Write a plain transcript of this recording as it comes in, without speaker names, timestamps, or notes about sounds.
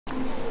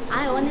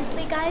I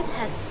honestly, guys,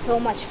 had so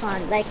much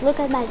fun. Like, look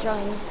at my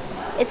drawings.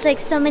 It's like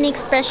so many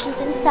expressions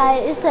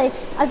inside. It's like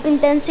I've been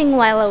dancing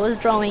while I was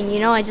drawing, you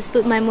know, I just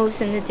put my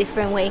moves in a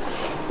different way.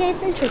 Yeah,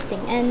 it's interesting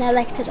and I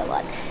liked it a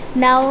lot.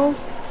 Now,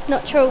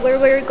 not sure where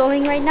we're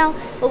going right now,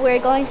 but we're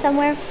going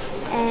somewhere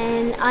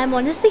and I'm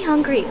honestly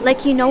hungry.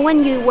 Like, you know,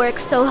 when you work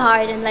so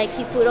hard and like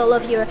you put all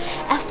of your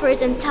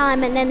effort and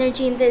time and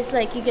energy in this,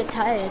 like you get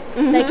tired,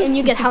 like, and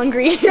you get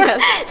hungry.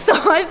 Yes. So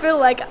I feel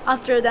like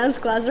after a dance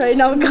class right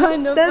now,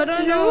 kind of. I That's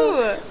don't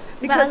know. true.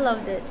 But I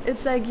loved it.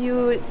 It's like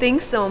you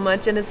think so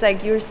much and it's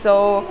like you're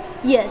so...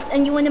 Yes,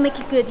 and you want to make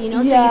it good, you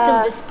know, so you Yeah.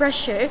 feel this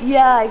pressure.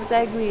 Yeah,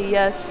 exactly,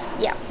 yes.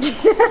 Yeah.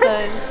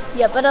 So,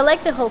 Yeah, but I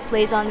like the whole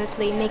place,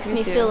 honestly. It makes Me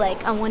me too. feel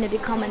like I want to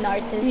become an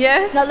artist.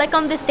 Yes. Not like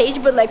on the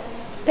stage, but like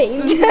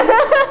paint.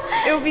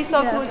 it would be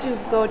so Yeah. cool to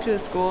go to a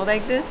school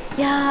like this.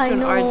 Yeah, To I an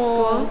know. art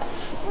school.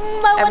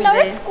 I Every want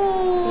art day.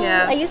 school.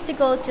 Yeah. I used to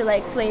go to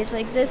like plays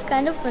like this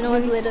kind of when I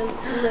was little,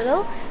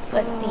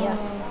 but yeah,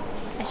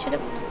 I should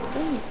have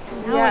done it. So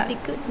now Yeah. it'd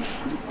be good.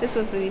 This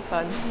was really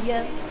fun.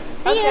 Yeah.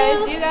 See Okay,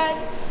 you. see you guys.